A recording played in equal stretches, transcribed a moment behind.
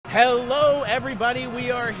Hello everybody,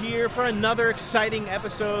 we are here for another exciting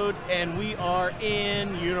episode and we are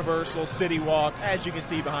in Universal Citywalk, as you can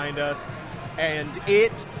see behind us, and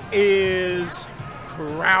it is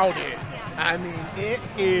crowded. I mean, it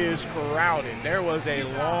is crowded. There was a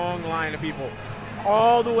long line of people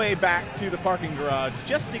all the way back to the parking garage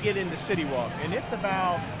just to get into Citywalk, and it's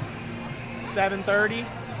about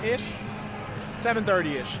 7:30-ish.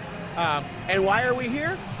 7:30-ish. And why are we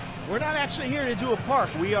here? We're not actually here to do a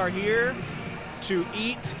park. We are here to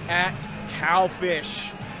eat at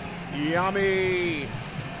Cowfish. Yummy.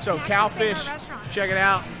 So Cowfish, check it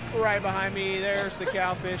out. Right behind me, there's the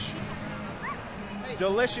Cowfish.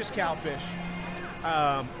 Delicious Cowfish.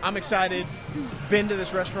 I'm excited. Been to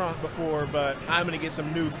this restaurant before, but I'm gonna get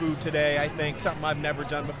some new food today. I think something I've never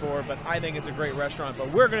done before, but I think it's a great restaurant.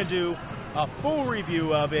 But we're gonna do a full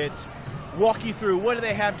review of it. Walk you through what do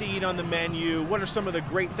they have to eat on the menu, what are some of the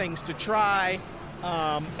great things to try,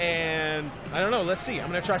 and I don't know, let's see. I'm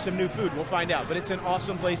going to try some new food. We'll find out. But it's an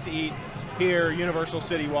awesome place to eat here, Universal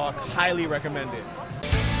Citywalk. Highly recommend it.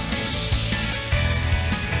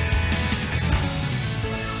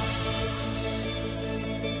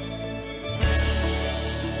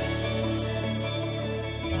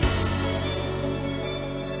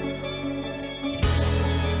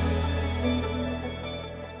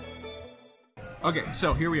 Okay,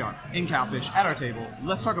 so here we are in Cowfish at our table.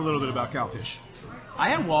 Let's talk a little bit about Cowfish. I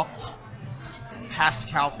have walked past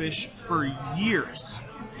Cowfish for years,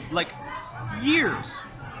 like years,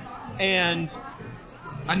 and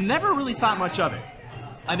I never really thought much of it.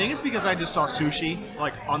 I think it's because I just saw sushi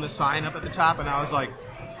like on the sign up at the top, and I was like,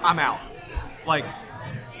 I'm out. Like,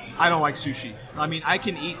 I don't like sushi. I mean, I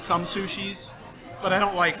can eat some sushis, but I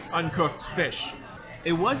don't like uncooked fish.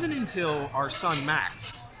 It wasn't until our son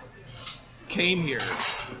Max came here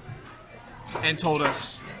and told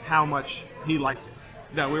us how much he liked it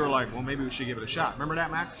that we were like, well, maybe we should give it a shot. Remember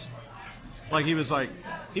that, Max? Like he was like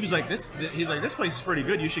this place is pretty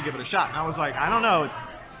good, you should give it a shot. And I was like, I don't know,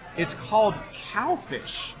 it's called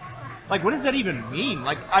Cowfish. Like, what does that even mean?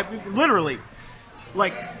 Like, I literally,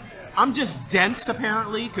 like, I'm just dense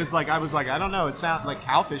apparently, because like I was like, I don't know, it sounds like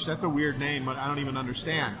Cowfish, that's a weird name, but I don't even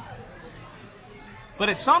understand. But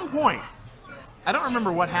at some point, I don't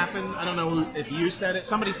remember what happened. I don't know if you said it,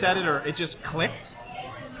 somebody said it, or it just clicked,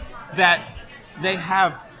 that they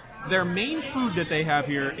have, their main food that they have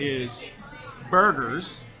here is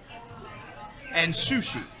burgers and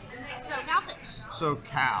sushi. So Cowfish. So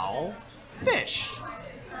Cowfish.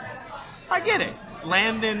 I get it.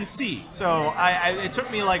 Land and sea. So it took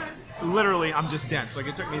me like, literally, I'm just dense. Like,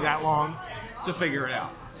 it took me that long to figure it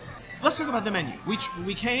out. Let's talk about the menu.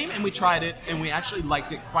 We came and we tried it, and we actually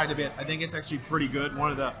liked it quite a bit. I think it's actually pretty good. One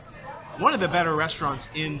of the better restaurants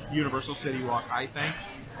in Universal Citywalk, I think.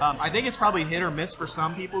 I think it's probably hit or miss for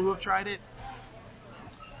some people who have tried it,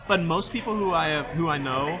 but most people who I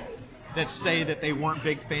know that say that they weren't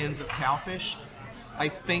big fans of Cowfish, I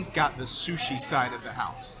think got the sushi side of the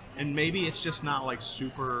house, and maybe it's just not like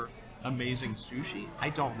super amazing sushi. I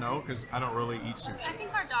don't know, because I don't really eat sushi. I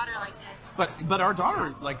think our daughter liked it. But our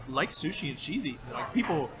daughter likes sushi, and she's eating, like,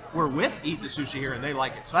 people we're with eat the sushi here and they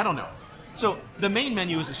like it. So I don't know. So the main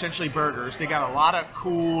menu is essentially burgers. They got a lot of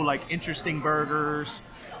cool, like, interesting burgers,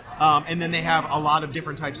 and then they have a lot of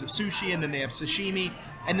different types of sushi, and then they have sashimi,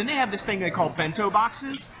 and then they have this thing they call bento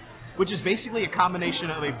boxes, which is basically a combination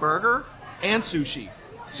of a burger and sushi.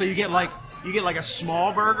 So you get like a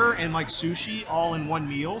small burger and like sushi all in one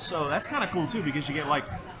meal. So that's kind of cool too, because you get like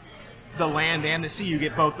the land and the sea. You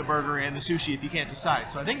get both the burger and the sushi if you can't decide.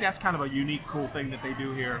 So I think that's kind of a unique, cool thing that they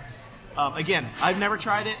do here. Again, I've never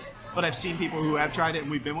tried it, but I've seen people who have tried it,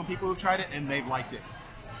 and we've been with people who've tried it, and they've liked it.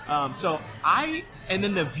 And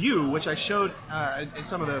then the view, which I showed in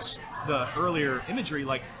some of the earlier imagery,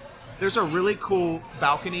 like, there's a really cool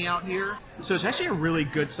balcony out here. So it's actually a really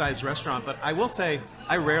good-sized restaurant, but I will say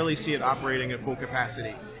I rarely see it operating at full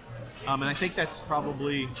capacity. And I think that's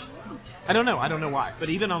probably, I don't know why. But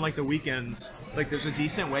even on like the weekends, like, there's a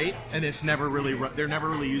decent wait, and it's never really, they're never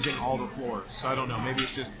really using all the floors. So I don't know, maybe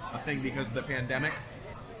it's just a thing because of the pandemic.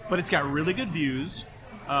 But it's got really good views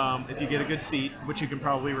if you get a good seat, which you can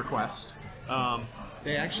probably request.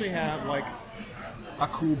 They actually have like a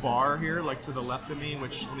cool bar here, like to the left of me,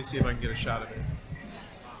 which, let me see if I can get a shot of it.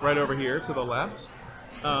 Right over here to the left,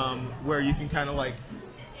 where you can kind of like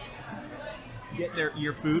get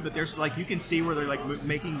your food, but there's like, you can see where they're like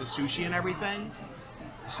making the sushi and everything.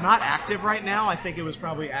 It's not active right now. I think it was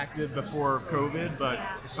probably active before COVID, but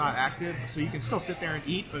it's not active. So you can still sit there and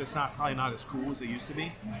eat, but it's probably not as cool as it used to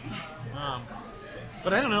be.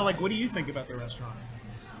 But I don't know, like, what do you think about the restaurant?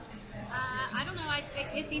 I don't know.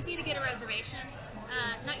 It's easy to get a reservation.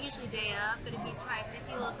 Not usually day of, but if you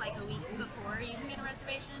look like a week before, you can get a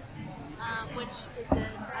reservation, which is good.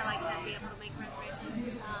 I like to be able to make a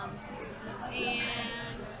reservation.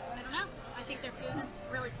 And I don't know. I think their food is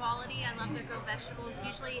really quality. I love their grilled vegetables.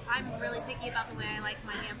 Usually, I'm really picky about the way I like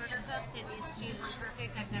my hamburger cooked, and it's usually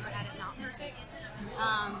perfect. I've never had it not perfect.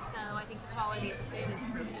 So I think the quality of the food is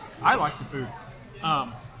really good. I like the food.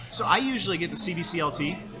 So I usually get the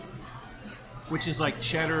C.B.C.L.T, which is like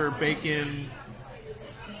cheddar, bacon,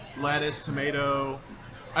 lettuce, tomato.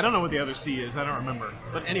 I don't know what the other C is. I don't remember.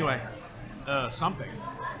 But anyway, something.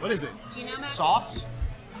 What is it? You know, Matt? Sauce?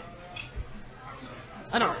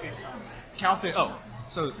 I don't know. Cowfish. Oh,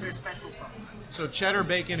 so It's a special sauce. so cheddar,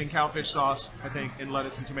 bacon, and cowfish sauce, I think, and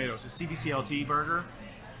lettuce and tomatoes. So C.B.C.L.T burger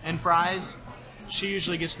and fries. She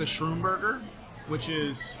usually gets the Shroomin Burger, which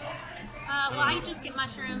is Well, I just get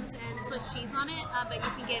mushrooms and Swiss cheese on it, but you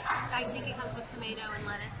can get, I think it comes with tomato and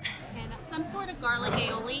lettuce and some sort of garlic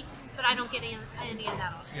aioli, but I don't get any of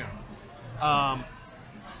that on it. yeah.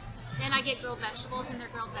 And I get grilled vegetables, and their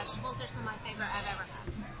grilled vegetables are some of my favorite I've ever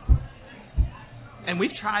had. And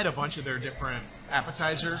we've tried a bunch of their different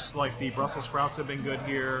appetizers, like the Brussels sprouts have been good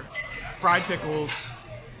here, fried pickles.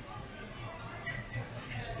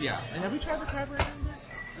 Yeah, and have we tried the crab ranch?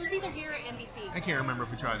 It was either here or NBC. I can't remember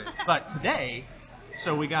if we tried it. But today,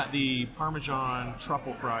 so we got the Parmesan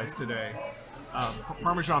Truffle Fries today.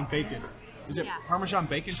 Parmesan Bacon. Is it Yeah. Parmesan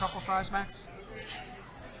Bacon Truffle Fries, Max?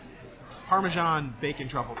 Parmesan Bacon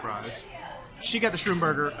Truffle Fries. She got the Shroomin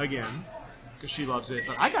Burger again, because she loves it.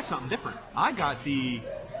 But I got something different. I got the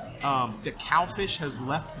Cowfish Has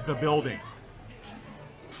Left the Building.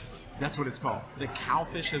 That's what it's called. The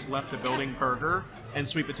Cowfish Has Left the Building burger and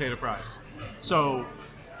sweet potato fries. So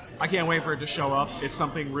I can't wait for it to show up. It's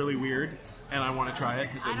something really weird, and I want to try it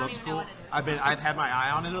because I it don't looks even know cool. what it is. I've had my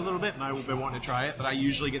eye on it a little bit, and I've been wanting to try it. But I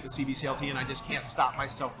usually get the C.B.C.L.T, and I just can't stop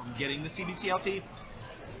myself from getting the C.B.C.L.T.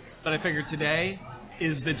 But I figured today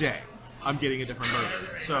is the day I'm getting a different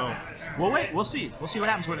burger. So we'll wait. We'll see. We'll see what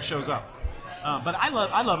happens when it shows up. But I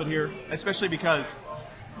love it here, especially because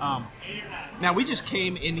now we just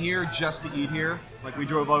came in here just to eat here. Like we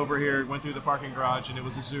drove over here, went through the parking garage, and it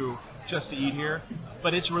was a zoo just to eat here.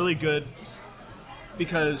 But it's really good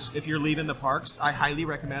because if you're leaving the parks, I highly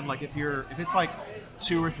recommend, like if it's like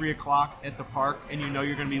 2 or 3 o'clock at the park and you know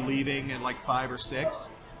you're going to be leaving at like 5 or 6,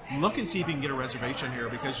 look and see if you can get a reservation here,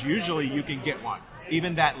 because usually you can get one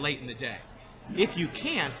even that late in the day. If you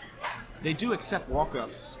can't, they do accept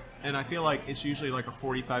walk-ups, and I feel like it's usually like a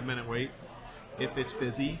 45-minute wait. If it's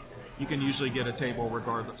busy, you can usually get a table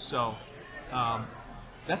regardless. So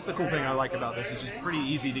that's the cool thing I like about this. It's just pretty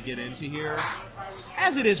easy to get into here,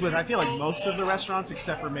 as it is with, I feel like, most of the restaurants,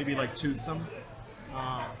 except for maybe like Toothsome.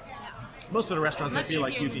 Most of the restaurants, I feel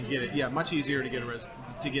like you can get it. Yeah, much easier to get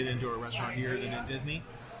into a restaurant here than in Disney.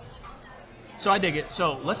 So I dig it.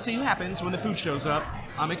 So let's see what happens when the food shows up.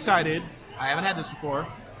 I'm excited. I haven't had this before,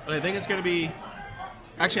 but I think it's going to be...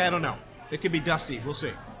 Actually, I don't know. It could be dusty. We'll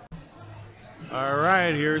see. All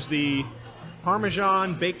right, here's the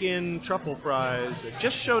Parmesan Bacon Truffle Fries that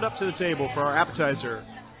just showed up to the table for our appetizer.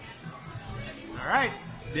 All right,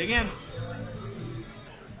 dig in.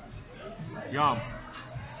 Yum.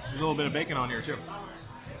 There's a little bit of bacon on here, too.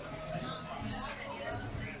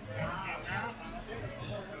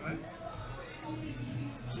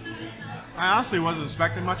 I honestly wasn't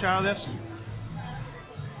expecting much out of this.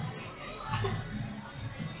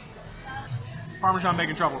 Parmesan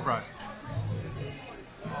Bacon Truffle Fries.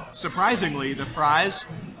 Surprisingly, the fries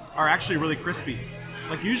are actually really crispy.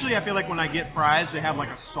 Like usually I feel like when I get fries, they have like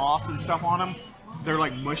a sauce and stuff on them. They're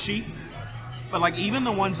like mushy. But like even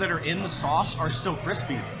the ones that are in the sauce are still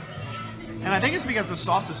crispy. And I think it's because the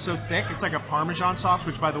sauce is so thick. It's like a Parmesan sauce,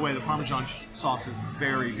 which by the way, the Parmesan sauce is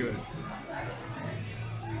very good.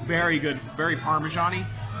 Very good, very Parmesan-y.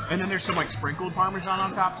 And then there's some like sprinkled Parmesan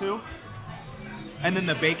on top too. And then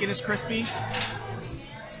the bacon is crispy.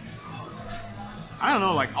 I don't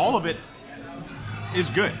know, like all of it is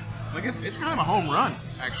good. Like it's kind of a home run,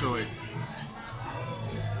 actually.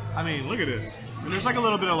 I mean, look at this. And there's like a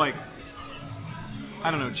little bit of like,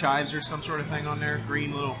 I don't know, chives or some sort of thing on there.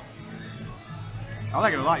 Green little. I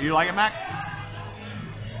like it a lot. You like it, Mac?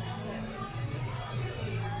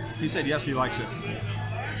 He said yes, he likes it.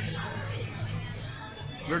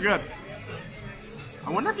 They're good.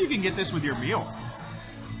 I wonder if you can get this with your meal.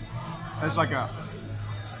 As like an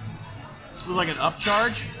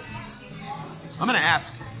upcharge. I'm gonna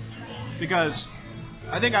ask, because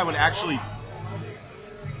I think I would actually.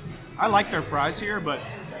 I like their fries here, but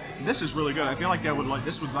this is really good. I feel like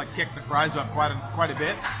this would kick the fries up quite a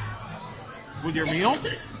bit with your meal.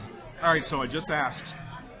 All right, so I just asked.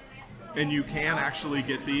 And you can actually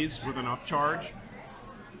get these with an upcharge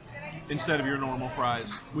instead of your normal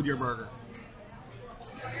fries with your burger.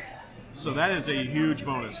 So that is a huge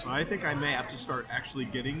bonus. I think I may have to start actually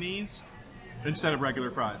getting these instead of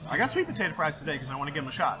regular fries. I got sweet potato fries today because I want to give them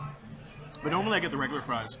a shot. But normally I get the regular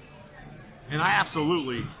fries. And I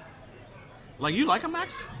absolutely... Like, you like them,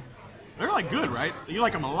 Max? They're, like, good, right? You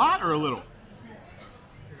like them a lot or a little?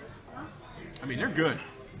 I mean, they're good.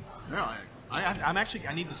 They're like...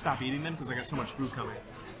 I need to stop eating them because I got so much food coming.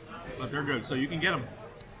 But they're good. So you can get them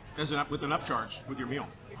with an upcharge with your meal.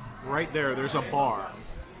 Right there, there's a bar.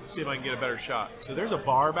 Let's see if I can get a better shot. So there's a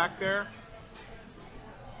bar back there.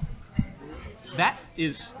 That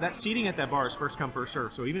seating at that bar is first come, first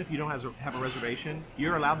serve. So even if you don't have a reservation,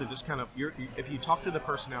 you're allowed to just kind of, if you talk to the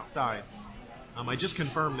person outside, I just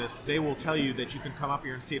confirmed this, they will tell you that you can come up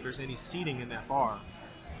here and see if there's any seating in that bar.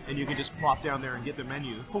 And you can just plop down there and get the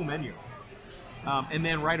menu, the full menu. And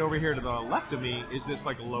then right over here to the left of me is this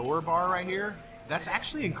like lower bar right here. That's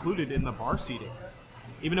actually included in the bar seating,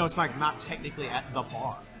 even though it's like not technically at the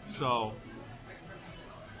bar. So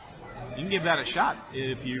you can give that a shot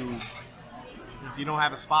if you don't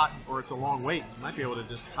have a spot or it's a long wait. You might be able to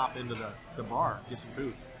just hop into the bar, get some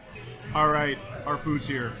food. All right, our food's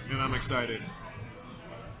here, and I'm excited.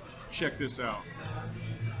 Check this out.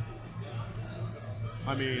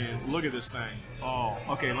 I mean, look at this thing. Oh,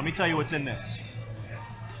 okay, let me tell you what's in this.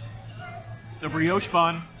 The brioche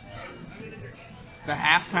bun, the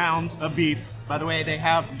 ½ pound of beef. By the way,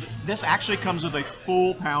 this actually comes with a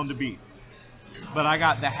full pound of beef, but I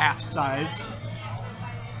got the half size, so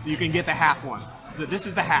you can get the half one. So this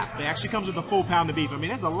is the half. It actually comes with a full pound of beef. I mean,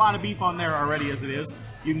 there's a lot of beef on there already as it is.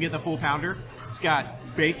 You can get the full pounder. It's got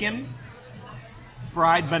bacon,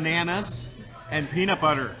 fried bananas, and peanut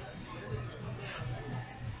butter.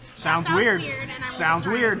 Sounds weird. Sounds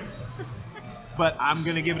weird. But I'm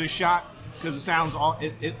gonna give it a shot because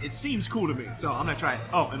it seems cool to me. So I'm gonna try it.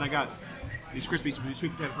 Oh, and I got these crispy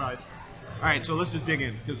sweet potato fries. All right, so let's just dig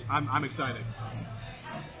in because I'm excited.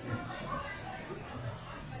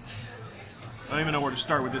 I don't even know where to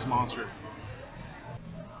start with this monster.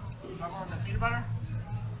 Peanut butter?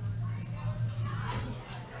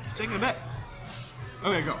 Taking a bit.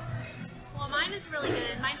 Okay, go. Well, mine is really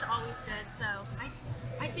good. Mine's always good, so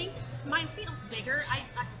I think mine feels bigger. I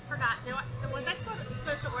forgot. Was I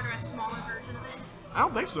supposed to order a smaller version of it? I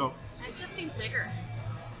don't think so. It just seems bigger.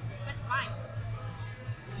 That's fine.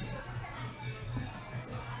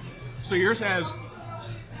 So yours has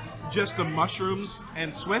just the mushrooms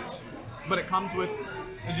and Swiss, but it comes with,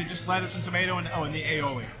 is it just lettuce and tomato and the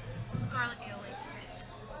aioli? Garlic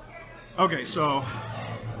aioli. Okay, so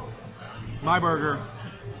my burger.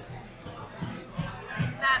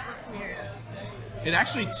 That looks weird. It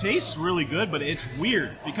actually tastes really good, but it's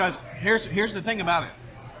weird because here's the thing about it.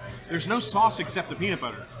 There's no sauce except the peanut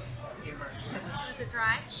butter. Is it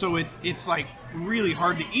dry? So it's like really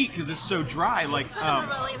hard to eat because it's so dry. Like it took a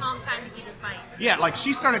really long time to eat this bite. Yeah, like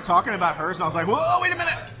she started talking about hers, and I was like, whoa, wait a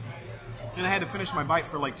minute! And I had to finish my bite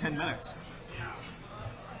for like 10 minutes.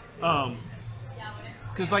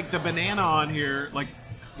 Because like the banana on here, like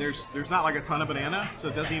there's not like a ton of banana, so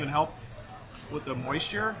it doesn't even help with the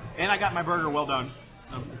moisture. And I got my burger well done.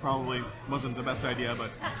 It probably wasn't the best idea,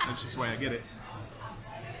 but that's just the way I get it.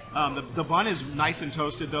 The bun is nice and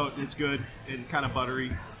toasted though. It's good and kind of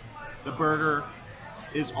buttery. The burger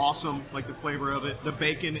is awesome, like the flavor of it. The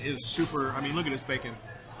bacon is super, I mean, look at this bacon.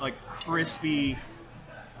 Like crispy,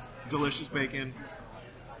 delicious bacon.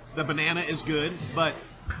 The banana is good, but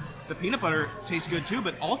the peanut butter tastes good too,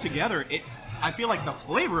 but altogether, I feel like the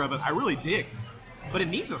flavor of it, I really dig. But it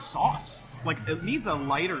needs a sauce. Like, it needs a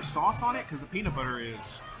lighter sauce on it, because the peanut butter is...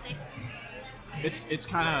 It's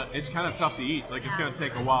kind of tough to eat. Like, it's going to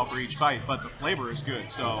take a while for each bite, but the flavor is good.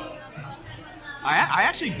 So, I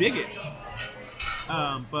actually dig it.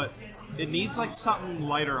 But it needs, like, something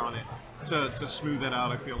lighter on it to smooth it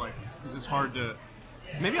out, I feel like. Because it's hard to...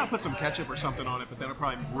 Maybe I'll put some ketchup or something on it, but that'll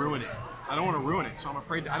probably ruin it. I don't want to ruin it, so I'm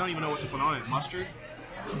afraid... I don't even know what to put on it. Mustard?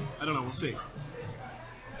 I don't know. We'll see.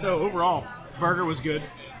 So, overall, burger was good.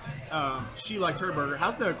 She liked her burger.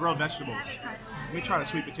 How's the grilled vegetables? Let me try the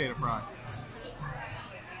sweet potato fry.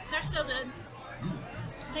 They're so good.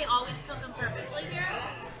 They always cook them perfectly here.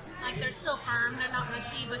 Like, they're still firm. They're not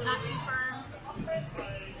mushy, but not too firm.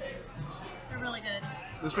 They're really good.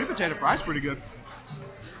 The sweet potato fry's pretty good.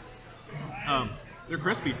 They're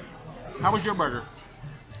crispy. How was your burger?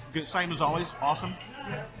 Good, same as always. Awesome.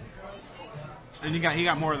 And he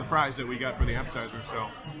got more of the fries that we got for the appetizer. So,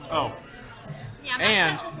 yeah,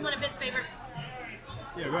 Max says it's one of his favorite.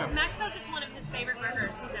 Yeah, go ahead. Max says it's one of his favorite burgers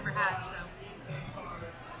he's ever had. So.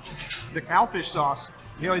 The cowfish sauce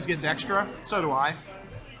He always gets extra. So do I.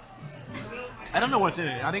 I don't know what's in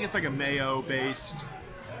it. I think it's like a mayo-based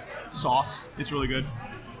sauce. It's really good.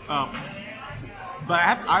 But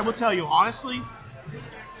I will tell you, honestly,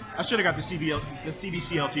 I should have got the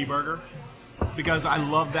C.B.C.L.T burger because I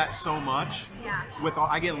love that so much. Yeah.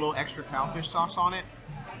 I get a little extra cowfish sauce on it.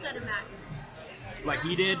 So do Max. Like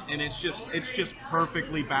he did, and it's just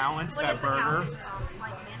perfectly balanced, What that is the burger. cowfish sauce?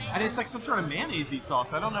 Like mayonnaise? And it's like some sort of mayonnaise-y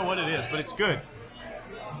sauce. I don't know what it is, but it's good.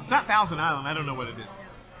 It's not Thousand Island. I don't know what it is.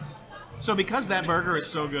 So because that burger is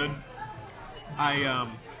so good, but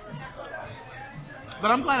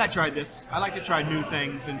I'm glad I tried this. I like to try new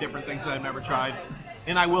things and different things that I've never tried,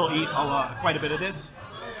 and I will eat quite a bit of this.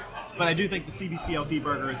 But I do think the C.B.C.L.T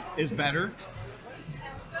burger is better,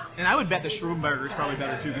 and I would bet the Shroomin burger is probably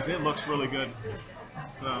better too because it looks really good.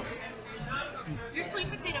 So. Your sweet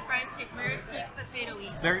potato fries taste very sweet potato-y.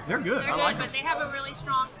 They're good. They're I good, like but them. they have a really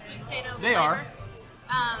strong sweet potato They flavor, are.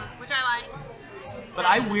 Which I like. But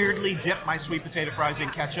I weirdly dip my sweet potato fries in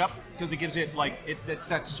ketchup because it gives it it's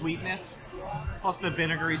that sweetness plus the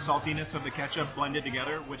vinegary saltiness of the ketchup blended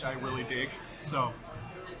together, which I really dig. So,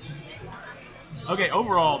 okay,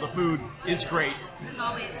 overall the food is great, As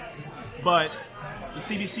always. but the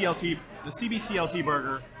C.B.C.L.T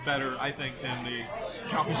burger better, I think, than the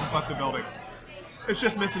Cowfish Just Left the Building. It's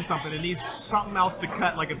just missing something. It needs something else to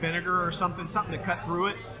cut, like a vinegar or something to cut through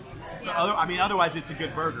it. But otherwise it's a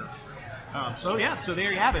good burger. So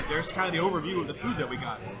there you have it. There's kind of the overview of the food that we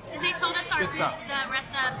got. And they told us our Good food, stuff.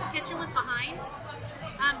 the kitchen was behind,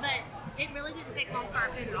 but it really didn't take long for our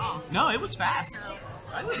food at all. No, it was fast. So,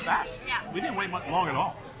 It was fast. Yeah. We didn't wait long at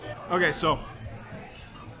all. Okay, so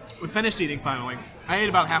we finished eating finally. I ate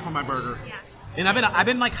about half of my burger. yeah. And I've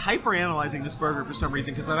been like hyper analyzing this burger for some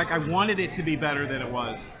reason because I wanted it to be better than it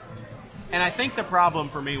was. And I think the problem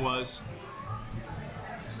for me was,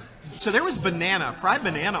 so there was fried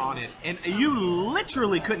banana on it, and you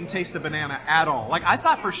literally couldn't taste the banana at all. Like I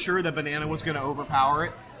thought for sure the banana was going to overpower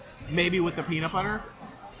it, maybe with the peanut butter.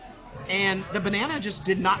 And the banana just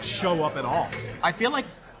did not show up at all. I feel like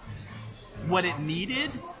what it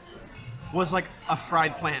needed was like a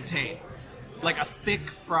fried plantain. Like a thick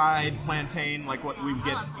fried plantain, like what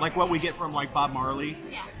we get from like Bob Marley,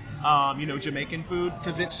 Yeah. Jamaican food,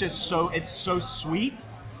 because it's so sweet.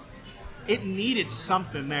 It needed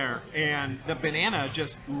something there, and the banana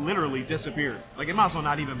just literally disappeared. Like it might as well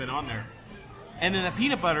not even been on there. And then the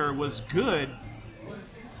peanut butter was good,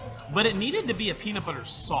 but it needed to be a peanut butter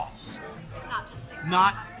sauce, Not just thick.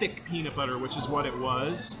 not thick peanut butter, which is what it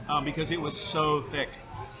was, because it was so thick,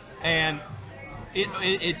 and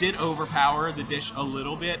it did overpower the dish a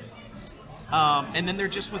little bit. And then there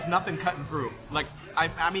just was nothing cutting through. Like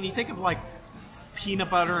I mean, you think of like peanut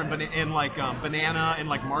butter and banana and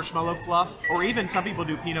like marshmallow fluff, or even some people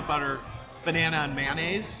do peanut butter, banana and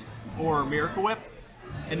mayonnaise, or Miracle Whip,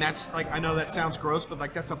 and that's like, I know that sounds gross, but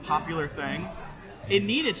like that's a popular thing. It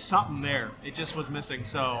needed something there. It just was missing.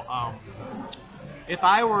 So if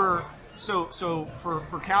I were so for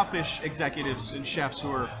Cowfish executives and chefs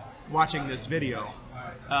who are watching this video,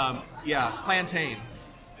 plantain.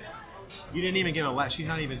 You didn't even get a less.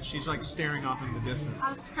 She's like staring off in the distance.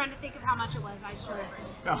 I was trying to think of how much it was. I sure.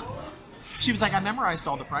 Oh. She was like, I memorized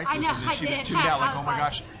all the prices. I know, and then she I was did. tuned out like, I oh was my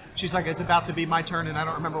like- gosh. She's like, it's about to be my turn and I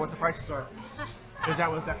don't remember what the prices are. Is that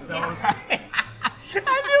what was happening?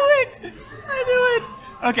 I knew it.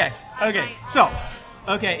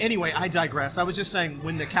 Okay. Anyway, I digress. I was just saying,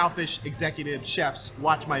 when the Cowfish executive chefs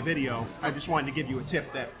watch my video, I just wanted to give you a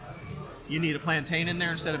tip that you need a plantain in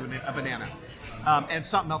there instead of a banana. And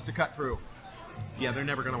something else to cut through. Yeah, they're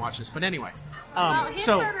never going to watch this. But anyway. Well, his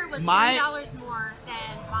burger was $3 more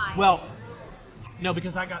than mine. Well, no,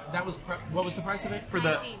 because what was the price of it?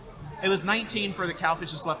 It was $19 for the Cowfish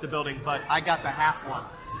Just Left the Building, but I got the half one.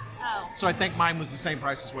 Oh. So I think mine was the same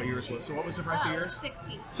price as what yours was. So what was the price of yours?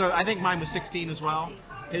 16. So I think mine was 16 as well.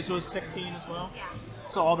 His was 16 as well? Yeah.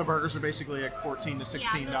 So all the burgers are basically like $14 to $16.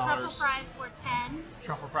 Yeah, the truffle fries were 10.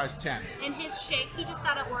 Truffle fries 10. And his shake, he just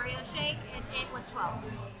got an Oreo shake, and it was 12.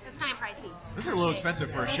 It's kind of pricey. This is a little expensive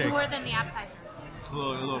for a It's shake. more than the appetizer. A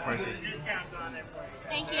little pricey.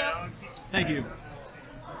 Thank you. Thank you.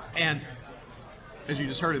 And as you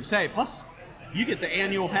just heard him say, plus you get the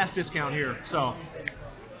annual pass discount here. So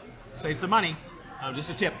save some money. Just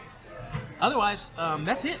a tip. Otherwise,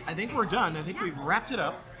 that's it. I think we're done. I think we've wrapped it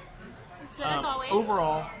up. As good as always.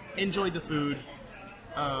 Overall, enjoyed the food.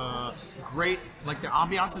 Great. Like the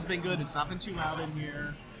ambiance has been good. It's not been too loud in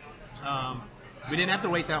here. We didn't have to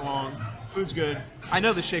wait that long. Food's good. I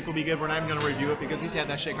know the shake will be good. We're not even going to review it because he's had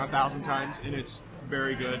that shake 1,000 times and it's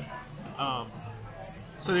very good.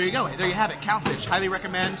 So there you go. There you have it. Cowfish. Highly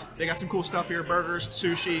recommend. They got some cool stuff here. Burgers,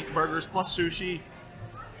 sushi, burgers plus sushi,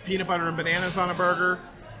 peanut butter and bananas on a burger.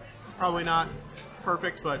 Probably not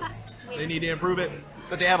perfect, but they need to improve it.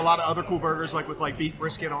 But they have a lot of other cool burgers, like with like beef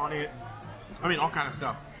brisket on it. I mean, all kind of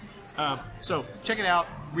stuff. So check it out.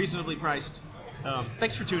 Reasonably priced.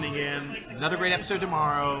 Thanks for tuning in. Another great episode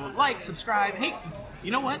tomorrow. Like, subscribe. Hey,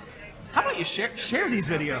 you know what? How about you share these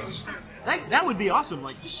videos? That would be awesome.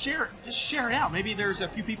 Like, just share it out. Maybe there's a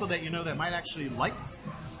few people that you know that might actually like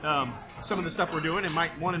some of the stuff we're doing and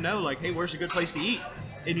might want to know, like, hey, where's a good place to eat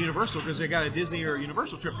in Universal because they got a Disney or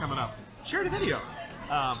Universal trip coming up. Share the video.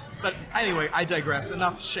 But anyway, I digress.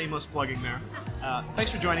 Enough shameless plugging there.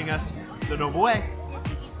 Thanks for joining us. The noble way.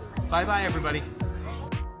 Bye-bye, everybody.